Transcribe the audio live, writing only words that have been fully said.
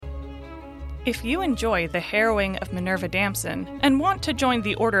If you enjoy The Harrowing of Minerva Damson and want to join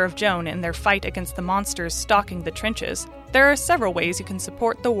the Order of Joan in their fight against the monsters stalking the trenches, there are several ways you can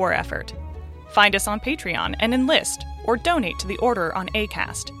support the war effort. Find us on Patreon and enlist, or donate to the Order on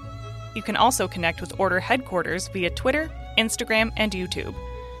Acast. You can also connect with Order headquarters via Twitter, Instagram, and YouTube.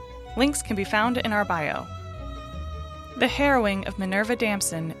 Links can be found in our bio. The Harrowing of Minerva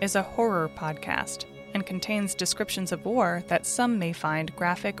Damson is a horror podcast and contains descriptions of war that some may find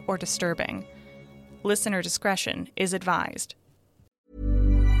graphic or disturbing. Listener discretion is advised.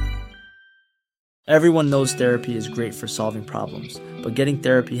 Everyone knows therapy is great for solving problems, but getting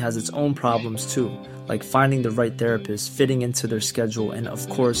therapy has its own problems too, like finding the right therapist, fitting into their schedule, and of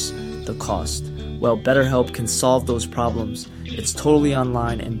course, the cost. Well, BetterHelp can solve those problems. It's totally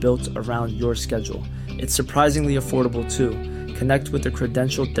online and built around your schedule. It's surprisingly affordable too. Connect with a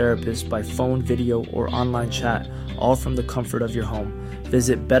credentialed therapist by phone, video, or online chat, all from the comfort of your home.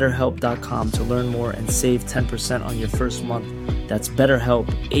 Visit BetterHelp.com to learn more and save 10% on your first month. That's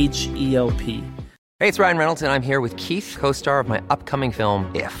BetterHelp, H-E-L-P. Hey, it's Ryan Reynolds, and I'm here with Keith, co-star of my upcoming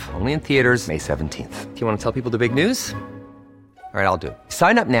film, If, only in theaters May 17th. Do you want to tell people the big news? All right, I'll do it.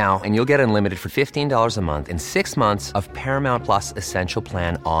 Sign up now and you'll get unlimited for $15 a month and 6 months of Paramount Plus Essential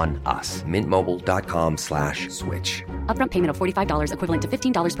Plan on us. MintMobile.com/switch. Upfront payment of $45 equivalent to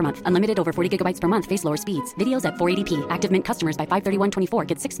 $15 per month. Unlimited over 40 gigabytes per month. Face lower speeds. Videos at 480p. Active Mint customers by 531.24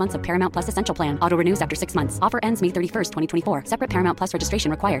 get 6 months of Paramount Plus Essential Plan. Auto renews after 6 months. Offer ends May 31st, 2024. Separate Paramount Plus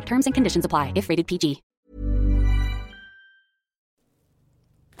registration required. Terms and conditions apply if rated PG.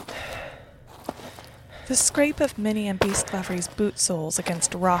 The scrape of Minnie and Beastclavery's boot soles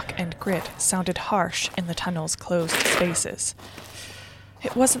against rock and grit sounded harsh in the tunnel's closed spaces.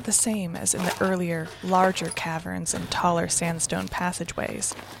 It wasn't the same as in the earlier, larger caverns and taller sandstone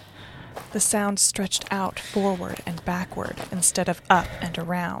passageways. The sound stretched out forward and backward instead of up and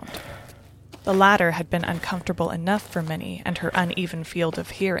around. The latter had been uncomfortable enough for Minnie and her uneven field of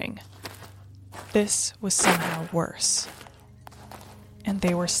hearing. This was somehow worse. And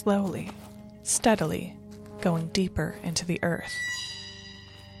they were slowly, steadily, going deeper into the earth.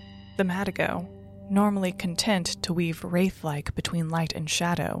 The Madigo, normally content to weave wraith-like between light and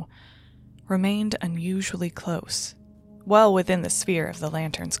shadow, remained unusually close, well within the sphere of the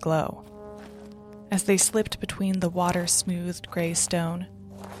lantern's glow. As they slipped between the water-smoothed gray stone,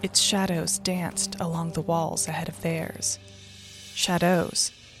 its shadows danced along the walls ahead of theirs.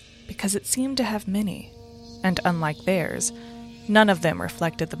 Shadows, because it seemed to have many, and unlike theirs, none of them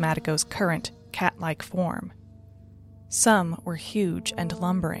reflected the Madigo's current, cat-like form. Some were huge and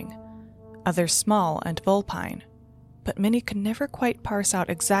lumbering, others small and vulpine, but Minnie could never quite parse out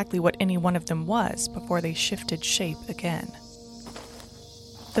exactly what any one of them was before they shifted shape again.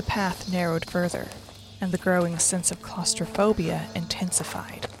 The path narrowed further, and the growing sense of claustrophobia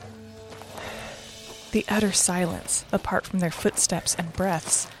intensified. The utter silence, apart from their footsteps and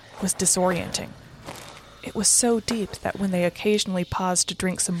breaths, was disorienting. It was so deep that when they occasionally paused to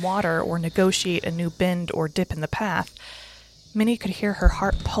drink some water or negotiate a new bend or dip in the path, Minnie could hear her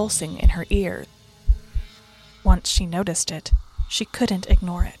heart pulsing in her ear. Once she noticed it, she couldn't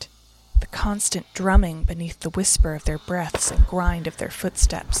ignore it. The constant drumming beneath the whisper of their breaths and grind of their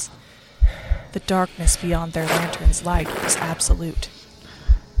footsteps. The darkness beyond their lantern's light was absolute.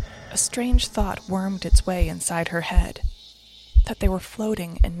 A strange thought wormed its way inside her head, that they were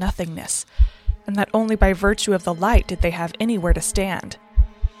floating in nothingness, and that only by virtue of the light did they have anywhere to stand.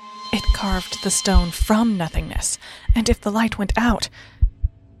 It carved the stone from nothingness, and if the light went out...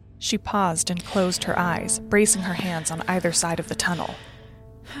 She paused and closed her eyes, bracing her hands on either side of the tunnel.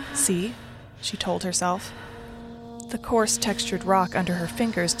 See, she told herself. The coarse, textured rock under her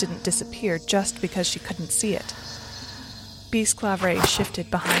fingers didn't disappear just because she couldn't see it. Beastclavere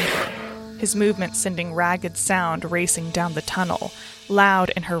shifted behind her, his movement sending ragged sound racing down the tunnel, loud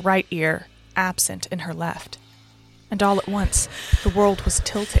in her right ear, absent in her left. And all at once, the world was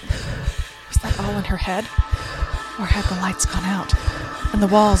tilting. Was that all in her head? Or had the lights gone out, and the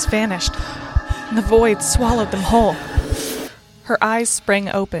walls vanished, and the void swallowed them whole? Her eyes sprang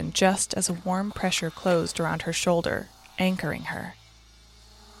open just as a warm pressure closed around her shoulder, anchoring her.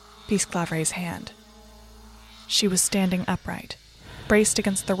 Beastclavere's hand. She was standing upright, braced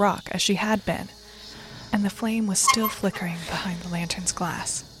against the rock as she had been, and the flame was still flickering behind the lantern's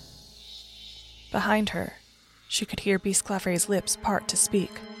glass. Behind her, she could hear Beastclavere's lips part to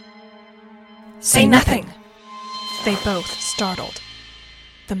speak. "Say nothing!" They both startled.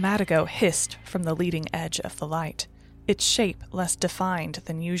 The Madigo hissed from the leading edge of the light, its shape less defined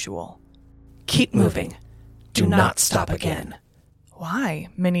than usual. "Keep moving. Do not stop again." Why?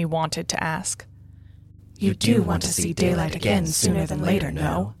 Minnie wanted to ask. You do want to see daylight again sooner than later,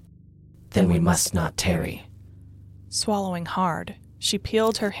 no? then we must not tarry. Swallowing hard, she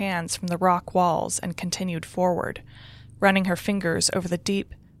peeled her hands from the rock walls and continued forward, running her fingers over the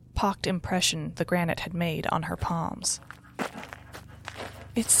deep, pocked impression the granite had made on her palms.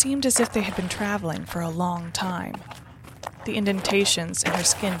 It seemed as if they had been traveling for a long time. The indentations in her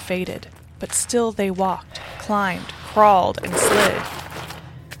skin faded, but still they walked, climbed, crawled, and slid.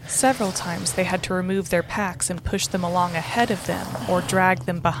 Several times they had to remove their packs and push them along ahead of them or drag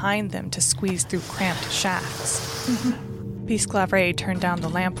them behind them to squeeze through cramped shafts. Bisclavret turned down the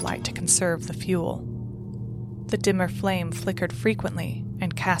lamplight to conserve the fuel. The dimmer flame flickered frequently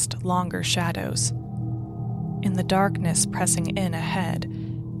and cast longer shadows. In the darkness pressing in ahead,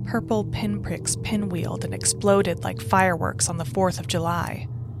 purple pinpricks pinwheeled and exploded like fireworks on the 4th of July.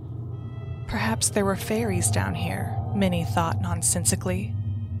 Perhaps there were fairies down here, Minnie thought nonsensically.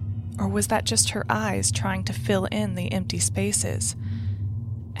 Or was that just her eyes trying to fill in the empty spaces?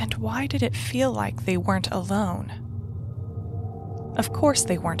 And why did it feel like they weren't alone? Of course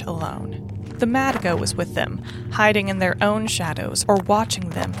they weren't alone. The Madigo was with them, hiding in their own shadows or watching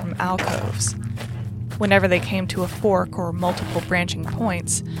them from alcoves. Whenever they came to a fork or multiple branching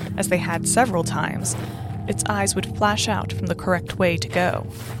points, as they had several times, its eyes would flash out from the correct way to go.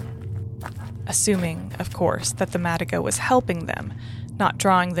 Assuming, of course, that the Madigo was helping them, not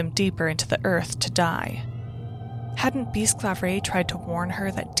drawing them deeper into the earth to die. Hadn't Bisclavret tried to warn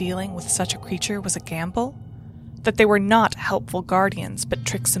her that dealing with such a creature was a gamble? That they were not helpful guardians, but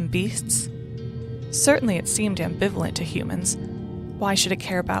tricksome beasts? Certainly it seemed ambivalent to humans. Why should it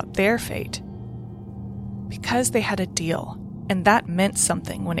care about their fate? Because they had a deal, and that meant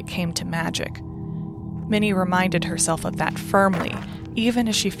something when it came to magic. Minnie reminded herself of that firmly, even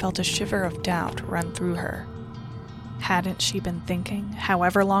as she felt a shiver of doubt run through her. Hadn't she been thinking,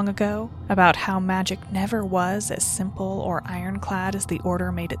 however long ago, about how magic never was as simple or ironclad as the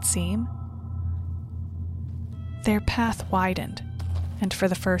Order made it seem? Their path widened, and for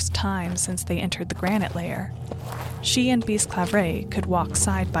the first time since they entered the granite layer, she and Bisclavret could walk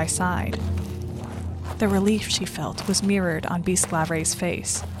side by side. The relief she felt was mirrored on Bisclavret's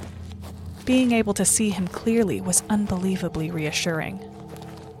face. Being able to see him clearly was unbelievably reassuring.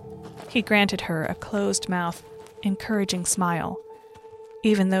 He granted her a closed-mouthed, encouraging smile,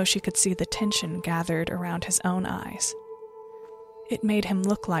 even though she could see the tension gathered around his own eyes. It made him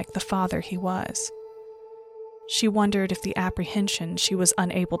look like the father he was. She wondered if the apprehension she was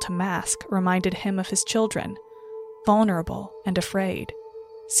unable to mask reminded him of his children, vulnerable and afraid,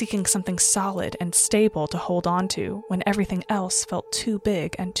 seeking something solid and stable to hold on to when everything else felt too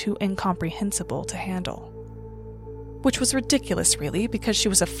big and too incomprehensible to handle. Which was ridiculous, really, because she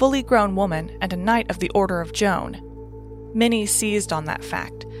was a fully grown woman and a knight of the Order of Joan. Minnie seized on that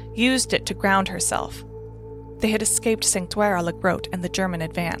fact, used it to ground herself. They had escaped Sanctuaire-le-Grotte and the German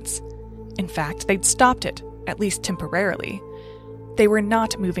advance. In fact, they'd stopped it, at least temporarily. They were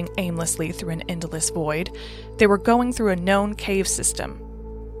not moving aimlessly through an endless void. They were going through a known cave system.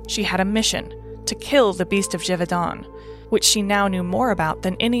 She had a mission, to kill the Beast of Gévaudan, which she now knew more about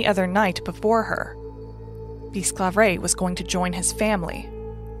than any other knight before her. Bisclavret was going to join his family.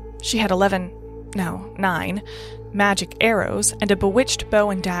 She had 9 magic arrows and a bewitched bow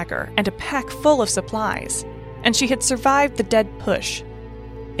and dagger and a pack full of supplies, and she had survived the dead push.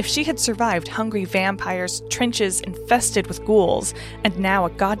 If she had survived hungry vampires, trenches infested with ghouls, and now a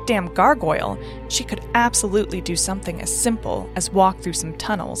goddamn gargoyle, she could absolutely do something as simple as walk through some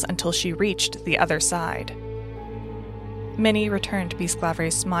tunnels until she reached the other side. Minnie returned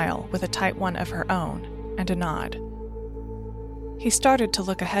Bisclavret's smile with a tight one of her own and a nod. He started to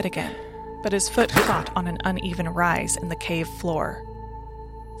look ahead again, but his foot caught on an uneven rise in the cave floor.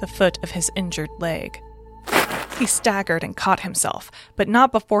 The foot of his injured leg. He staggered and caught himself, but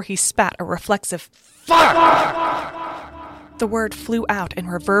not before he spat a reflexive "Fuck!" The word flew out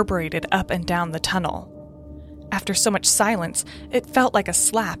and reverberated up and down the tunnel. After so much silence, it felt like a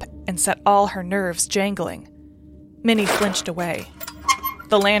slap and set all her nerves jangling. Minnie flinched away.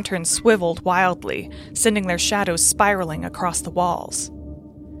 The lanterns swiveled wildly, sending their shadows spiraling across the walls.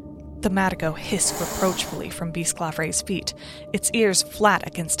 The Madigo hissed reproachfully from Bisclavret's feet, its ears flat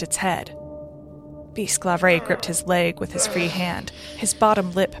against its head. Bisclavret gripped his leg with his free hand, his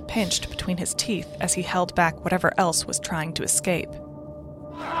bottom lip pinched between his teeth as he held back whatever else was trying to escape.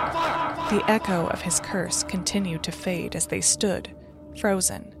 The echo of his curse continued to fade as they stood,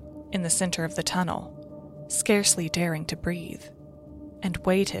 frozen, in the center of the tunnel, scarcely daring to breathe, and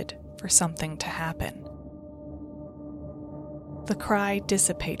waited for something to happen. The cry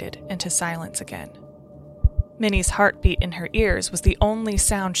dissipated into silence again. Minnie's heartbeat in her ears was the only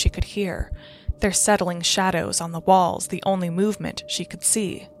sound she could hear, their settling shadows on the walls the only movement she could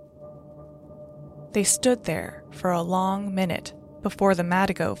see. They stood there for a long minute before the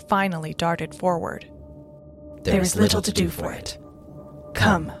Madigo finally darted forward. There is little to do for it.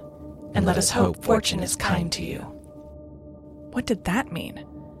 Come, and let us hope fortune is kind to you. What did that mean?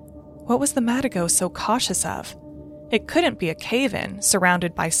 What was the Madigo so cautious of? It couldn't be a cave-in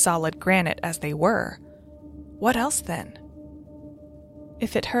surrounded by solid granite as they were. What else then?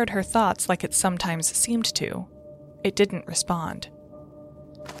 If it heard her thoughts like it sometimes seemed to, it didn't respond.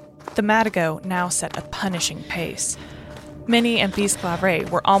 The Madigo now set a punishing pace. Minnie and Bisclavret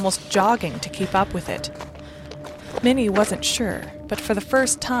were almost jogging to keep up with it. Minnie wasn't sure, but for the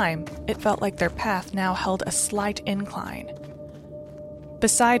first time, it felt like their path now held a slight incline.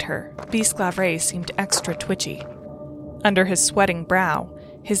 Beside her, Bisclavret seemed extra twitchy. Under his sweating brow,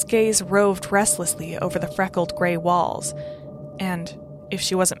 his gaze roved restlessly over the freckled gray walls, and, if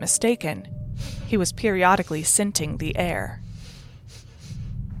she wasn't mistaken, he was periodically scenting the air.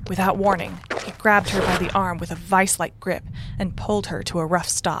 Without warning, he grabbed her by the arm with a vice-like grip and pulled her to a rough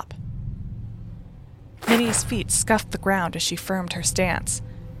stop. Minnie's feet scuffed the ground as she firmed her stance.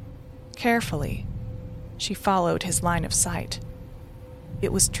 Carefully, she followed his line of sight.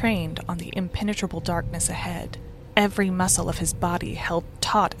 It was trained on the impenetrable darkness ahead, every muscle of his body held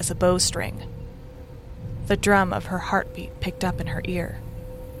taut as a bowstring. The drum of her heartbeat picked up in her ear,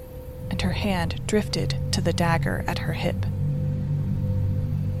 and her hand drifted to the dagger at her hip.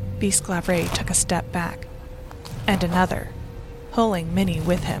 Bisclavret took a step back, and another, pulling Minnie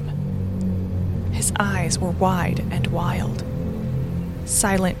with him. His eyes were wide and wild.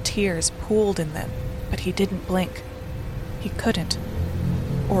 Silent tears pooled in them, but he didn't blink. He couldn't,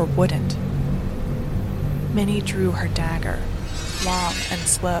 or wouldn't. Minnie drew her dagger, long and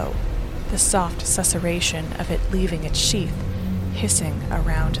slow, the soft susurration of it leaving its sheath hissing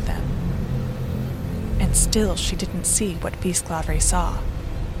around them. And still she didn't see what Bisclavret saw,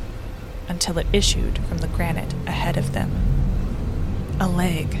 until it issued from the granite ahead of them. A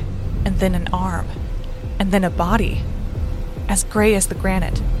leg, and then an arm, and then a body, as gray as the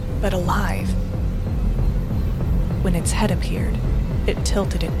granite, but alive. When its head appeared, it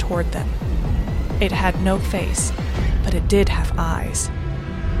tilted it toward them. It had no face, but it did have eyes.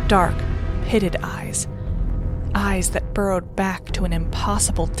 Dark, pitted eyes. Eyes that burrowed back to an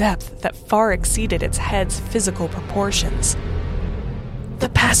impossible depth that far exceeded its head's physical proportions. The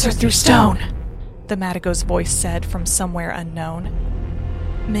passer through stone, the Madigo's voice said from somewhere unknown.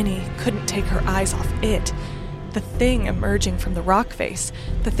 Minnie couldn't take her eyes off it, the thing emerging from the rock face,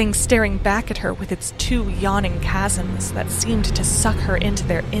 the thing staring back at her with its two yawning chasms that seemed to suck her into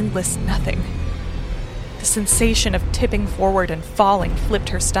their endless nothing. The sensation of tipping forward and falling flipped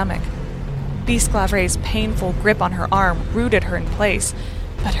her stomach. Bisclavret's painful grip on her arm rooted her in place,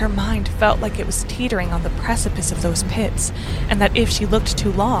 but her mind felt like it was teetering on the precipice of those pits, and that if she looked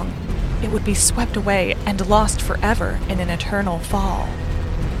too long, it would be swept away and lost forever in an eternal fall.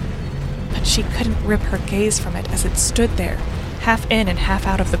 But she couldn't rip her gaze from it as it stood there, half in and half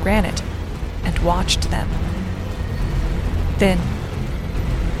out of the granite, and watched them. Then,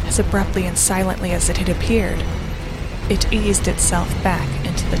 as abruptly and silently as it had appeared, it eased itself back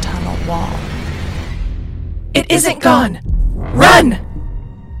into the tunnel wall. It isn't gone! Run!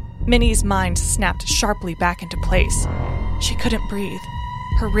 Minnie's mind snapped sharply back into place. She couldn't breathe.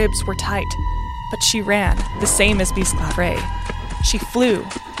 Her ribs were tight, but she ran, the same as Bisclavret. She flew,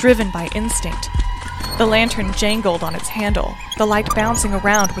 driven by instinct. The lantern jangled on its handle, the light bouncing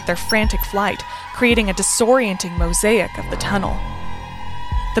around with their frantic flight, creating a disorienting mosaic of the tunnel.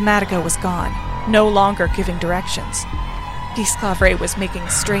 The Madigo was gone, no longer giving directions. Bisclavret was making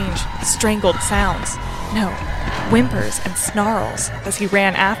strange, strangled sounds. No, whimpers and snarls as he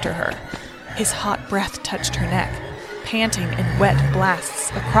ran after her. His hot breath touched her neck, panting in wet blasts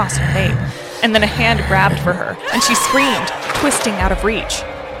across her nape, and then a hand grabbed for her, and she screamed, twisting out of reach.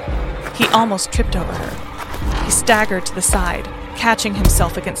 He almost tripped over her. He staggered to the side, catching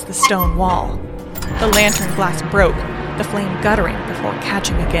himself against the stone wall. The lantern glass broke, the flame guttering before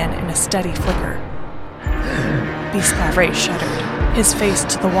catching again in a steady flicker. Bisclavret shuddered, his face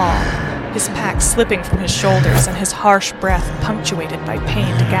to the wall, his pack slipping from his shoulders and his harsh breath punctuated by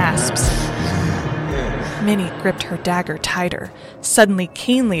pained gasps. Minnie gripped her dagger tighter, suddenly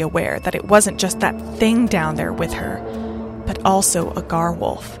keenly aware that it wasn't just that thing down there with her, but also a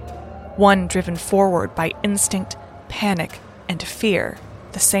garwolf, one driven forward by instinct, panic, and fear,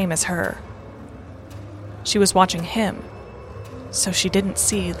 the same as her. She was watching him, so she didn't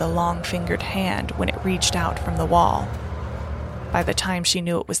see the long-fingered hand when it reached out from the wall. By the time she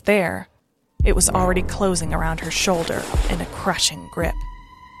knew it was there, it was already closing around her shoulder in a crushing grip.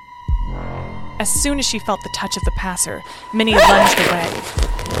 As soon as she felt the touch of the passer, Minnie lunged away.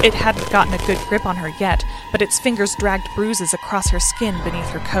 It hadn't gotten a good grip on her yet, but its fingers dragged bruises across her skin beneath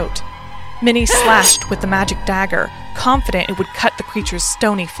her coat. Minnie slashed with the magic dagger, confident it would cut the creature's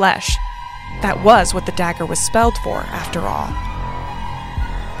stony flesh. That was what the dagger was spelled for, after all.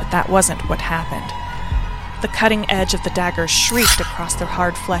 But that wasn't what happened. The cutting edge of the dagger shrieked across the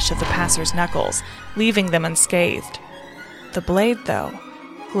hard flesh of the passer's knuckles, leaving them unscathed. The blade, though,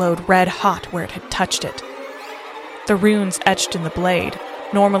 glowed red-hot where it had touched it. The runes etched in the blade,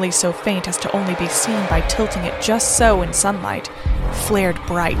 normally so faint as to only be seen by tilting it just so in sunlight, flared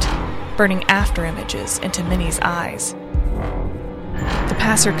bright, burning after-images into Minnie's eyes. The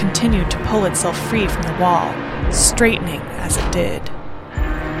passer continued to pull itself free from the wall, straightening as it did.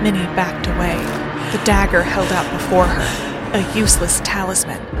 Minnie backed away, the dagger held out before her, a useless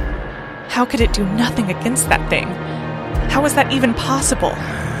talisman. How could it do nothing against that thing? How was that even possible?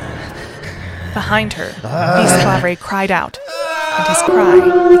 Behind her, Bisclavret cried out, and his cry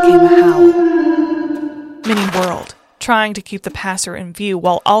became a howl. Minnie whirled, trying to keep the passer in view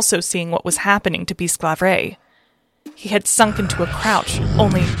while also seeing what was happening to Bisclavret. He had sunk into a crouch,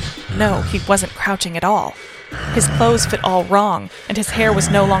 only, no, he wasn't crouching at all. His clothes fit all wrong, and his hair was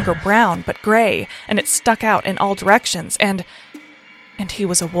no longer brown, but gray, and it stuck out in all directions, and he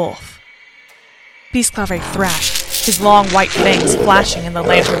was a wolf. Bisclavret thrashed, his long white fangs flashing in the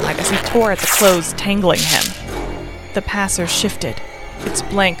lantern light as he tore at the clothes, tangling him. The passer shifted, its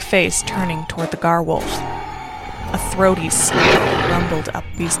blank face turning toward the garwolf. A throaty squeal rumbled up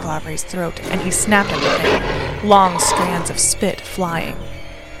Bisclavret's throat, and he snapped at the thing, long strands of spit flying.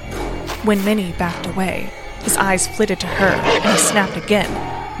 When Minnie backed away, his eyes flitted to her, and he snapped again,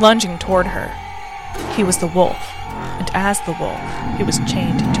 lunging toward her. He was the wolf, and as the wolf, he was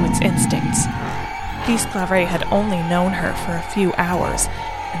chained to its instincts. Bisclavret had only known her for a few hours,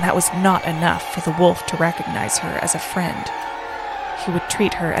 and that was not enough for the wolf to recognize her as a friend. He would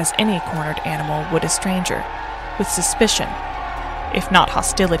treat her as any cornered animal would a stranger, with suspicion, if not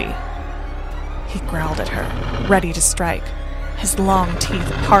hostility. He growled at her, ready to strike, his long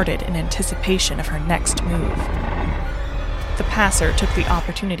teeth parted in anticipation of her next move. The passer took the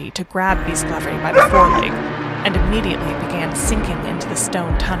opportunity to grab Bisclavret by the foreleg, and immediately began sinking into the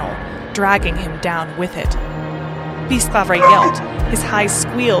stone tunnel, dragging him down with it. Bisclavret yelped, his high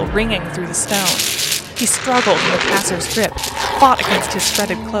squeal ringing through the stone. He struggled in the passer's grip, fought against his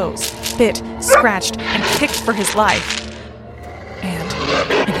shredded clothes, bit, scratched, and kicked for his life.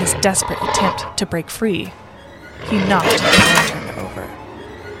 And, in his desperate attempt to break free, he knocked the lantern over.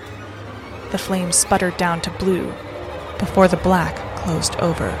 The flame sputtered down to blue before the black closed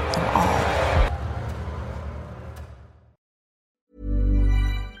over them all.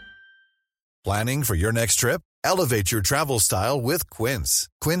 Planning for your next trip? Elevate your travel style with Quince.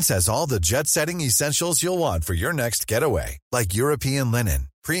 Quince has all the jet-setting essentials you'll want for your next getaway, like European linen,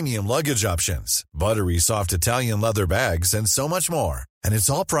 premium luggage options, buttery soft Italian leather bags, and so much more. And it's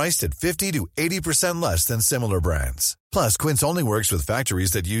all priced at 50 to 80% less than similar brands. Plus, Quince only works with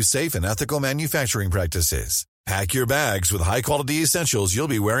factories that use safe and ethical manufacturing practices. Pack your bags with high-quality essentials you'll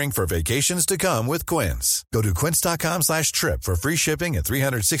be wearing for vacations to come with Quince. Go to quince.com/trip for free shipping and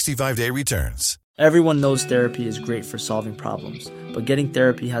 365-day returns. Everyone knows therapy is great for solving problems, but getting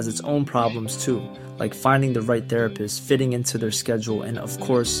therapy has its own problems too, like finding the right therapist, fitting into their schedule, and of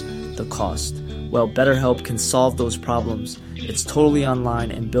course, the cost. Well, BetterHelp can solve those problems. It's totally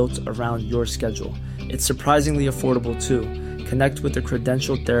online and built around your schedule. It's surprisingly affordable too. Connect with a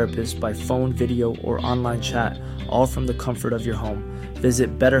credentialed therapist by phone, video, or online chat, all from the comfort of your home.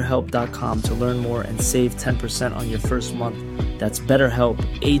 Visit BetterHelp.com to learn more and save 10% on your first month. That's BetterHelp,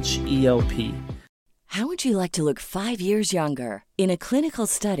 H-E-L-P. How would you like to look 5 years younger? In a clinical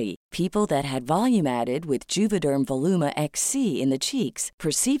study, people that had volume added with Juvederm Voluma XC in the cheeks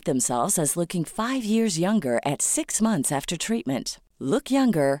perceived themselves as looking 5 years younger at 6 months after treatment. Look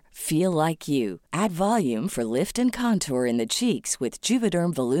younger, feel like you. Add volume for lift and contour in the cheeks with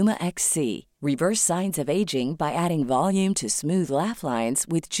Juvederm Voluma XC. Reverse signs of aging by adding volume to smooth laugh lines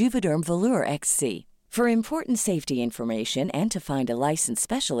with Juvederm Volure XC. For important safety information and to find a licensed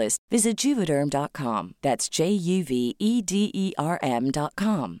specialist, visit Juvederm.com. That's Juvederm.com.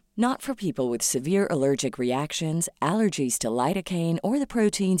 Not for people with severe allergic reactions, allergies to lidocaine, or the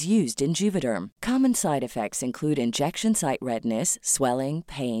proteins used in Juvederm. Common side effects include injection site redness, swelling,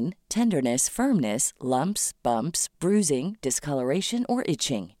 pain, tenderness, firmness, lumps, bumps, bruising, discoloration, or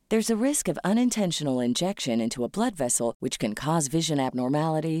itching. There's a risk of unintentional injection into a blood vessel, which can cause vision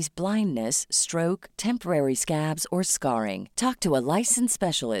abnormalities, blindness, stroke, temporary scabs, or scarring. Talk to a licensed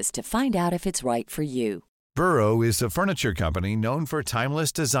specialist to find out if it's right for you. Burrow is a furniture company known for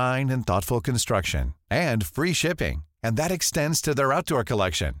timeless design and thoughtful construction, and free shipping, and that extends to their outdoor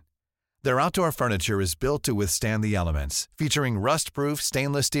collection. Their outdoor furniture is built to withstand the elements, featuring rust-proof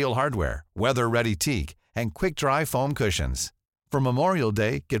stainless steel hardware, weather-ready teak, and quick-dry foam cushions. For Memorial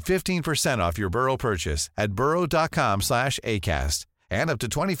Day, get 15% off your Burrow purchase at burrow.com/ACAST and up to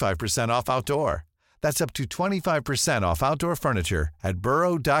 25% off outdoor. That's up to 25% off outdoor furniture at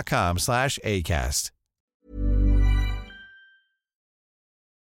burrow.com/ACAST.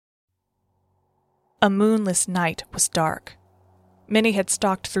 A moonless night was dark. Minnie had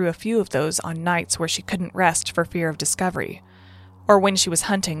stalked through a few of those on nights where she couldn't rest for fear of discovery, or when she was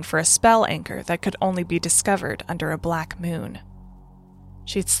hunting for a spell anchor that could only be discovered under a black moon.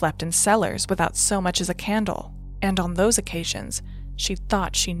 She'd slept in cellars without so much as a candle, and on those occasions, she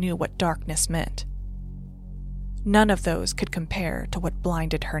thought she knew what darkness meant. None of those could compare to what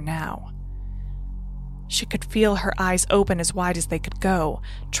blinded her now. She could feel her eyes open as wide as they could go,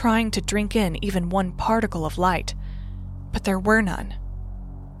 trying to drink in even one particle of light, but there were none.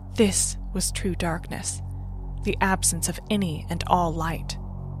 This was true darkness, the absence of any and all light.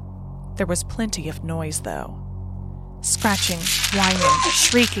 There was plenty of noise, though. Scratching, whining,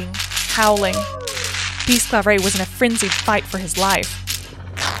 shrieking, howling. Bisclavret was in a frenzied fight for his life.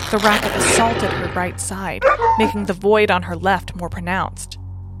 The racket assaulted her right side, making the void on her left more pronounced.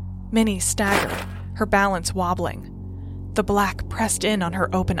 Minnie staggered, her balance wobbling. The black pressed in on her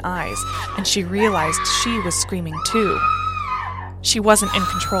open eyes, and she realized she was screaming too. She wasn't in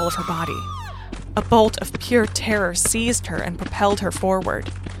control of her body. A bolt of pure terror seized her and propelled her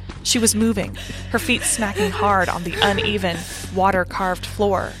forward. She was moving, her feet smacking hard on the uneven, water-carved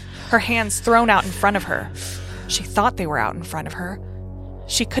floor, her hands thrown out in front of her. She thought they were out in front of her.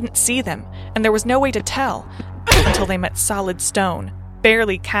 She couldn't see them, and there was no way to tell, until they met solid stone,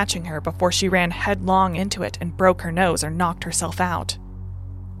 barely catching her before she ran headlong into it and broke her nose or knocked herself out.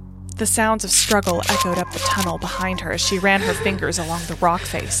 The sounds of struggle echoed up the tunnel behind her as she ran her fingers along the rock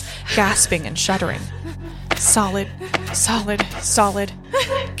face, gasping and shuddering. Solid, solid, solid.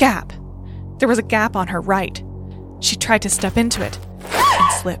 Gap. There was a gap on her right. She tried to step into it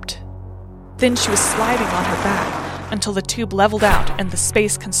and slipped. Then she was sliding on her back until the tube leveled out and the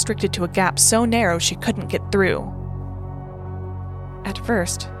space constricted to a gap so narrow she couldn't get through. At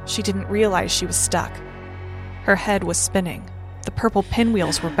first, she didn't realize she was stuck. Her head was spinning. The purple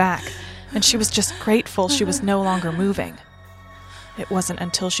pinwheels were back, and she was just grateful she was no longer moving. It wasn't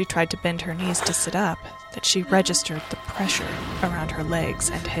until she tried to bend her knees to sit up that she registered the pressure around her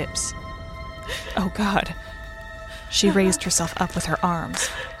legs and hips. Oh God! She raised herself up with her arms,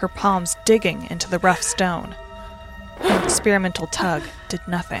 her palms digging into the rough stone. An experimental tug did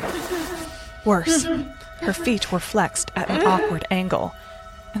nothing. Worse, her feet were flexed at an awkward angle,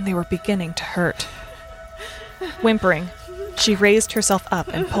 and they were beginning to hurt. Whimpering, she raised herself up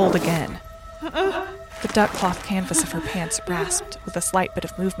and pulled again. The duck-cloth canvas of her pants rasped with a slight bit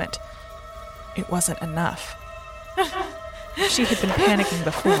of movement. It wasn't enough. She had been panicking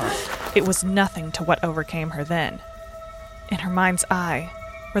before. It was nothing to what overcame her then. In her mind's eye,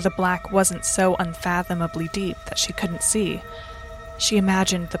 where the black wasn't so unfathomably deep that she couldn't see, she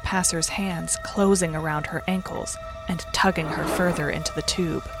imagined the passer's hands closing around her ankles and tugging her further into the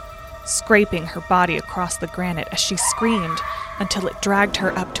tube, scraping her body across the granite as she screamed until it dragged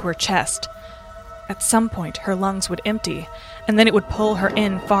her up to her chest. At some point, her lungs would empty, and then it would pull her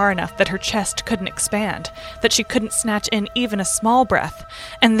in far enough that her chest couldn't expand, that she couldn't snatch in even a small breath,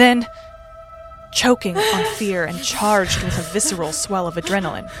 and then, choking on fear and charged with a visceral swell of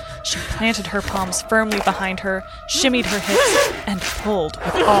adrenaline, she planted her palms firmly behind her, shimmied her hips, and pulled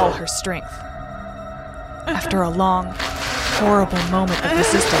with all her strength. After a long, horrible moment of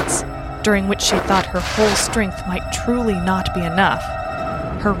resistance, during which she thought her whole strength might truly not be enough,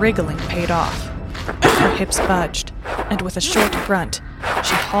 her wriggling paid off. Her hips budged, and with a short grunt,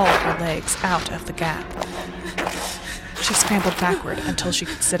 she hauled her legs out of the gap. She scrambled backward until she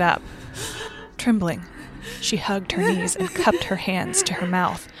could sit up. Trembling, she hugged her knees and cupped her hands to her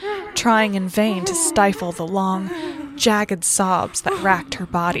mouth, trying in vain to stifle the long, jagged sobs that racked her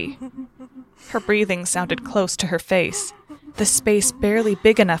body. Her breathing sounded close to her face, the space barely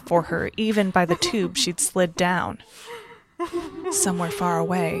big enough for her even by the tube she'd slid down. Somewhere far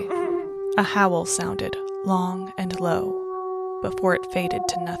away, a howl sounded long and low before it faded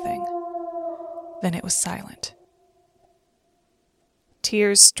to nothing. Then it was silent.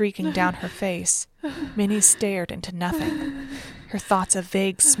 Tears streaking down her face, Minnie stared into nothing, her thoughts a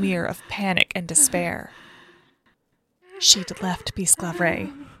vague smear of panic and despair. She'd left Bisclavret.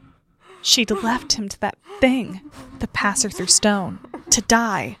 She'd left him to that thing, the passer through stone, to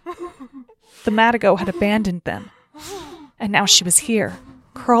die. The Madigo had abandoned them. And now she was here,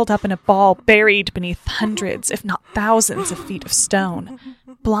 curled up in a ball buried beneath hundreds, if not thousands of feet of stone,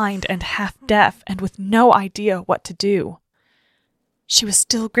 blind and half-deaf and with no idea what to do. She was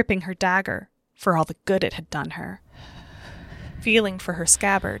still gripping her dagger, for all the good it had done her. Feeling for her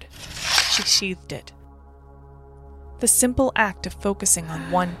scabbard, she sheathed it. The simple act of focusing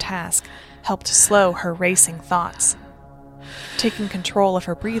on one task helped slow her racing thoughts. Taking control of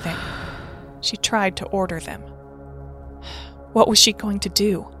her breathing, she tried to order them. What was she going to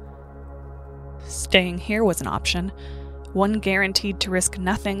do? Staying here was an option, one guaranteed to risk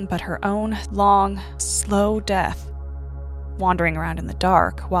nothing but her own long, slow death. Wandering around in the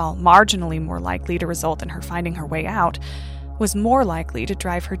dark, while marginally more likely to result in her finding her way out, was more likely to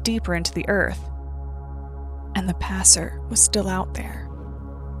drive her deeper into the earth. And the passer was still out there.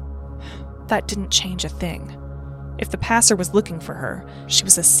 That didn't change a thing. If the passer was looking for her, she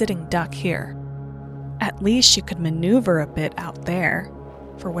was a sitting duck here. At least she could maneuver a bit out there,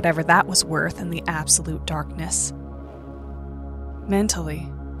 for whatever that was worth in the absolute darkness. Mentally,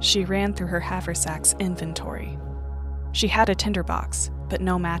 she ran through her haversack's inventory. She had a tinderbox, but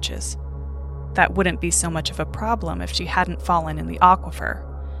no matches. That wouldn't be so much of a problem if she hadn't fallen in the aquifer.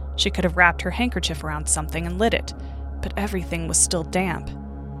 She could have wrapped her handkerchief around something and lit it, but everything was still damp.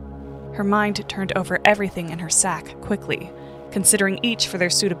 Her mind turned over everything in her sack quickly, considering each for their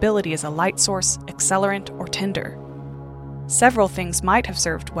suitability as a light source, accelerant, or tinder. Several things might have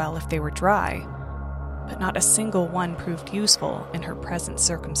served well if they were dry, but not a single one proved useful in her present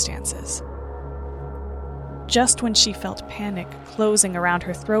circumstances. Just when she felt panic closing around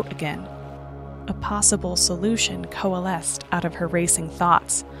her throat again, a possible solution coalesced out of her racing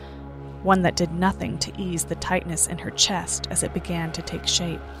thoughts, one that did nothing to ease the tightness in her chest as it began to take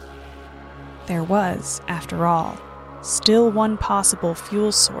shape. There was, after all, still one possible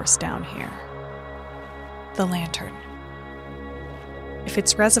fuel source down here. The lantern. If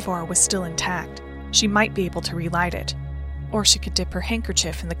its reservoir was still intact, she might be able to relight it, or she could dip her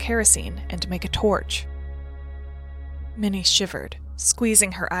handkerchief in the kerosene and make a torch. Minnie shivered,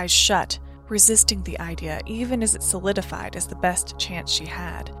 squeezing her eyes shut, resisting the idea even as it solidified as the best chance she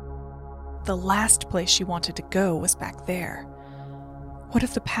had. The last place she wanted to go was back there. What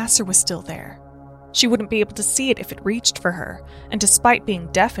if the passer was still there? She wouldn't be able to see it if it reached for her, and despite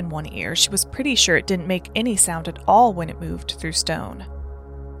being deaf in one ear, she was pretty sure it didn't make any sound at all when it moved through stone.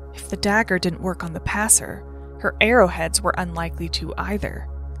 If the dagger didn't work on the passer, her arrowheads were unlikely to either.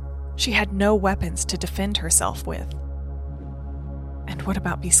 She had no weapons to defend herself with. And what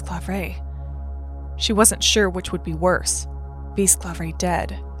about Bisclavret? She wasn't sure which would be worse, Bisclavret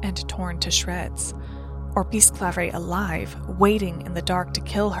dead and torn to shreds, or Bisclavret alive, waiting in the dark to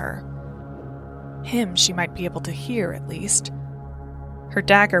kill her. Him she might be able to hear, at least. Her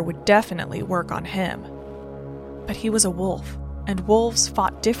dagger would definitely work on him. But he was a wolf, and wolves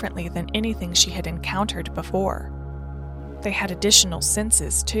fought differently than anything she had encountered before. They had additional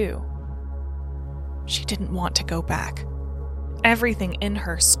senses, too. She didn't want to go back. Everything in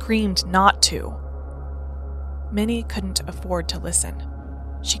her screamed not to. Minnie couldn't afford to listen.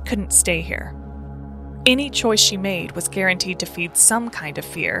 She couldn't stay here. Any choice she made was guaranteed to feed some kind of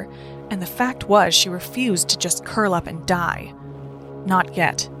fear, and the fact was she refused to just curl up and die. Not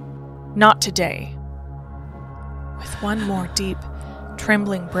yet. Not today. With one more deep,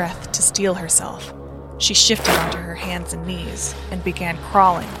 trembling breath to steel herself, she shifted onto her hands and knees and began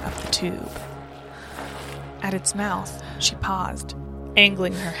crawling up the tube. At its mouth, she paused,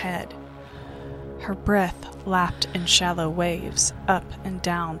 angling her head. Her breath lapped in shallow waves up and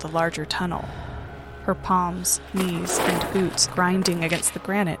down the larger tunnel, her palms, knees, and boots grinding against the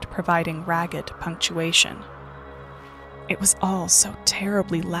granite, providing ragged punctuation. It was all so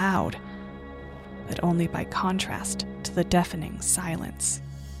terribly loud, but only by contrast to the deafening silence.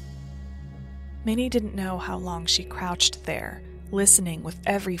 Minnie didn't know how long she crouched there, listening with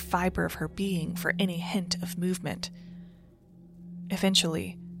every fiber of her being for any hint of movement.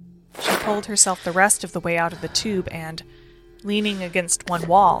 Eventually, she pulled herself the rest of the way out of the tube and, leaning against one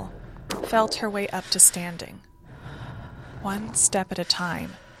wall, felt her way up to standing. One step at a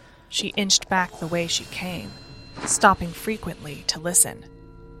time, she inched back the way she came, stopping frequently to listen.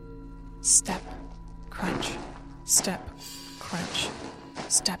 Step, crunch, step, crunch,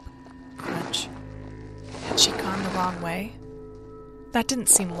 step, crunch. Had she gone the wrong way? That didn't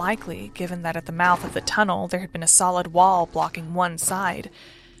seem likely, given that at the mouth of the tunnel there had been a solid wall blocking one side.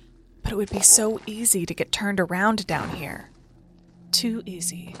 But it would be so easy to get turned around down here. Too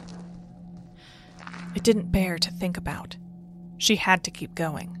easy. It didn't bear to think about. She had to keep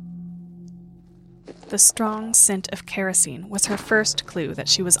going. The strong scent of kerosene was her first clue that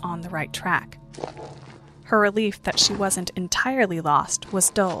she was on the right track. Her relief that she wasn't entirely lost was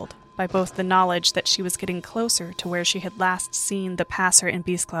dulled by both the knowledge that she was getting closer to where she had last seen the passer in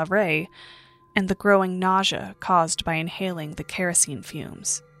Bisclavret and the growing nausea caused by inhaling the kerosene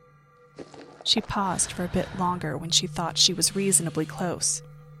fumes. She paused for a bit longer when she thought she was reasonably close.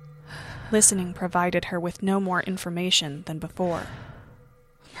 Listening provided her with no more information than before.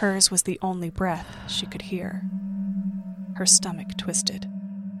 Hers was the only breath she could hear. Her stomach twisted.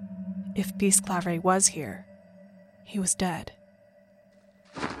 If Bisclavret was here, he was dead.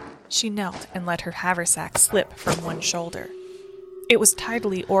 She knelt and let her haversack slip from one shoulder. It was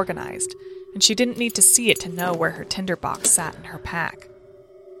tidily organized, and she didn't need to see it to know where her tinderbox sat in her pack.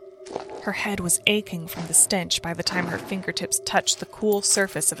 Her head was aching from the stench by the time her fingertips touched the cool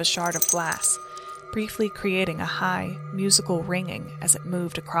surface of a shard of glass, briefly creating a high, musical ringing as it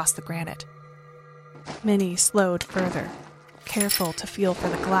moved across the granite. Minnie slowed further, careful to feel for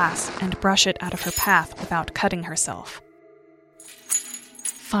the glass and brush it out of her path without cutting herself.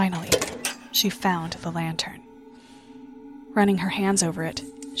 Finally, she found the lantern. Running her hands over it,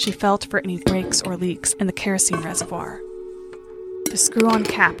 she felt for any breaks or leaks in the kerosene reservoir. The screw-on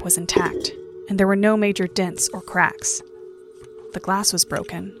cap was intact, and there were no major dents or cracks. The glass was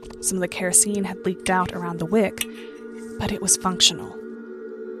broken, some of the kerosene had leaked out around the wick, but it was functional.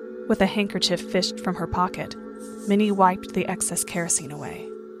 With a handkerchief fished from her pocket, Minnie wiped the excess kerosene away.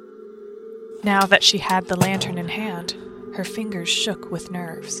 Now that she had the lantern in hand, her fingers shook with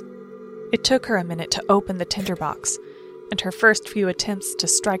nerves. It took her a minute to open the tinderbox, and her first few attempts to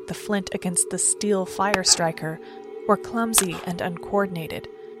strike the flint against the steel fire striker were clumsy and uncoordinated,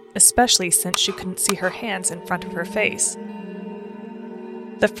 especially since she couldn't see her hands in front of her face.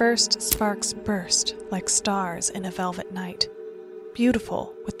 The first sparks burst like stars in a velvet night,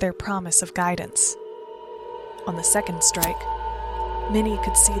 beautiful with their promise of guidance. On the second strike, Minnie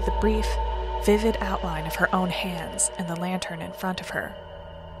could see the brief, vivid outline of her own hands and the lantern in front of her.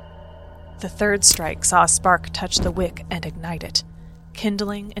 The third strike saw a spark touch the wick and ignite it,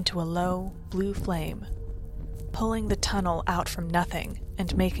 kindling into a low, blue flame, pulling the tunnel out from nothing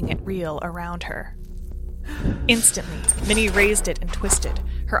and making it real around her. Instantly, Minnie raised it and twisted,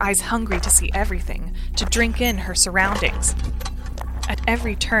 her eyes hungry to see everything, to drink in her surroundings. At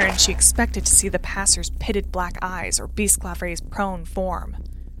every turn, she expected to see the passer's pitted black eyes or Bisclavret's prone form.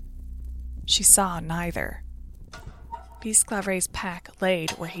 She saw neither. Bisclavret's pack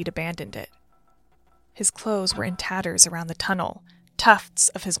laid where he'd abandoned it. His clothes were in tatters around the tunnel, tufts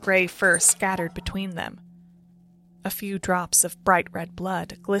of his gray fur scattered between them. A few drops of bright red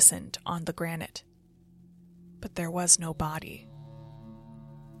blood glistened on the granite. But there was no body.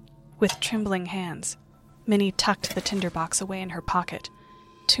 With trembling hands, Minnie tucked the tinderbox away in her pocket,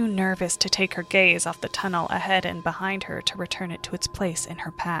 too nervous to take her gaze off the tunnel ahead and behind her to return it to its place in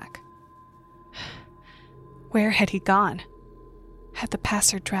her pack. Where had he gone? Had the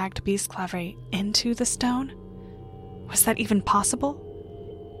passer dragged Bisclavret into the stone? Was that even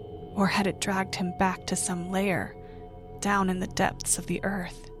possible? Or had it dragged him back to some lair, down in the depths of the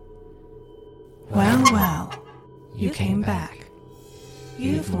earth? Well, you came back.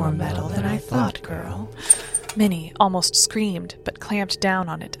 You've more mettle than I thought, girl. Minnie almost screamed, but clamped down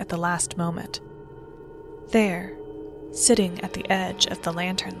on it at the last moment. There, sitting at the edge of the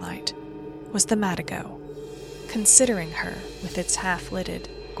lantern light, was the Madigo, considering her with its half-lidded,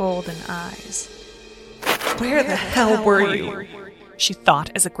 golden eyes. Where the hell were you? She thought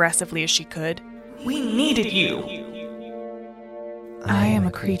as aggressively as she could. We needed you! I am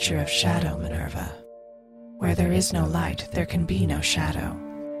a creature of shadow, Minerva. Where there is no light, there can be no shadow.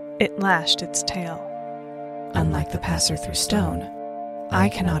 It lashed its tail. Unlike the passer through stone, I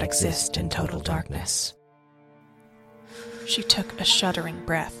cannot exist in total darkness. She took a shuddering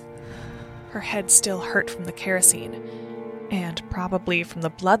breath. Her head still hurt from the kerosene, and probably from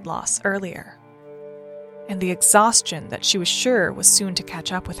the blood loss earlier, and the exhaustion that she was sure was soon to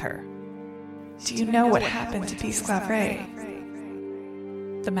catch up with her. Do you know what happened to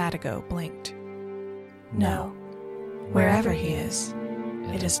Bisclavret? The Madigo blinked. No. Wherever he is,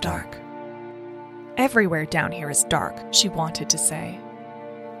 it is dark. Everywhere down here is dark, she wanted to say,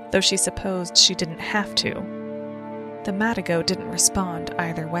 though she supposed she didn't have to. The Madigo didn't respond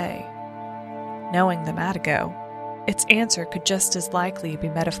either way. Knowing the Madigo, its answer could just as likely be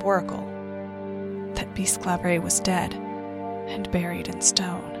metaphorical, that Bisclavret was dead and buried in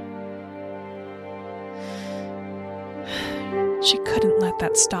stone. She couldn't let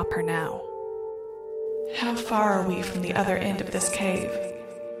that stop her now. How far are we from the other end of this cave?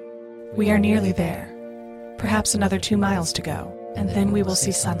 We are nearly there. Perhaps another 2 miles to go, and then we will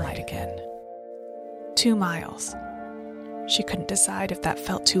see sunlight again. 2 miles. She couldn't decide if that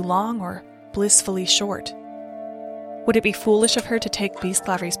felt too long or blissfully short. Would it be foolish of her to take Beast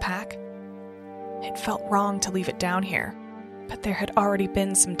Lavery's pack? It felt wrong to leave it down here, but there had already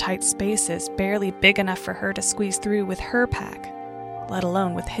been some tight spaces barely big enough for her to squeeze through with her pack, let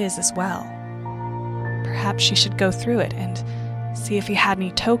alone with his as well. Perhaps she should go through it and see if he had any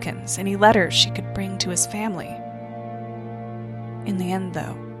tokens, any letters she could bring to his family. In the end,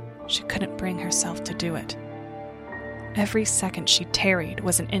 though, she couldn't bring herself to do it. Every second she tarried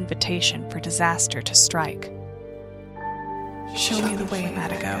was an invitation for disaster to strike. "Show me the way,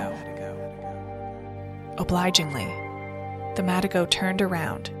 Madigo." Obligingly, the Madigo turned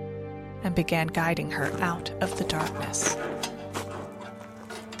around and began guiding her out of the darkness.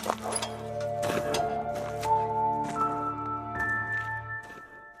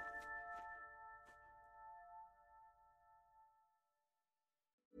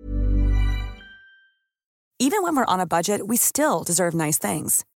 Even when we're on a budget, we still deserve nice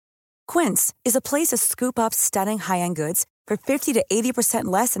things. Quince is a place to scoop up stunning high-end goods for 50 to 80%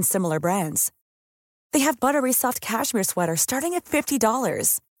 less than similar brands. They have buttery soft cashmere sweaters starting at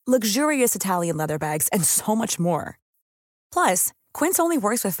 $50, luxurious Italian leather bags, and so much more. Plus, Quince only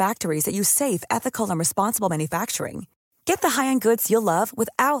works with factories that use safe, ethical, and responsible manufacturing. Get the high-end goods you'll love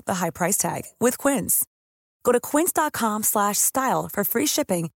without the high price tag with Quince. Go to quince.com/style for free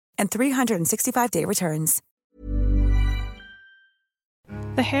shipping and 365-day returns.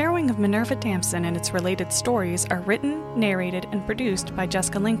 The Harrowing of Minerva Damson and its related stories are written, narrated, and produced by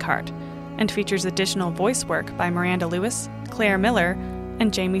Jessica Linkhart, and features additional voice work by Miranda Lewis, Claire Miller,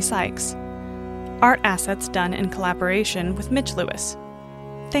 and Jamie Sykes. Art assets done in collaboration with Mitch Lewis.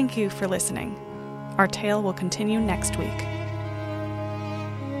 Thank you for listening. Our tale will continue next week.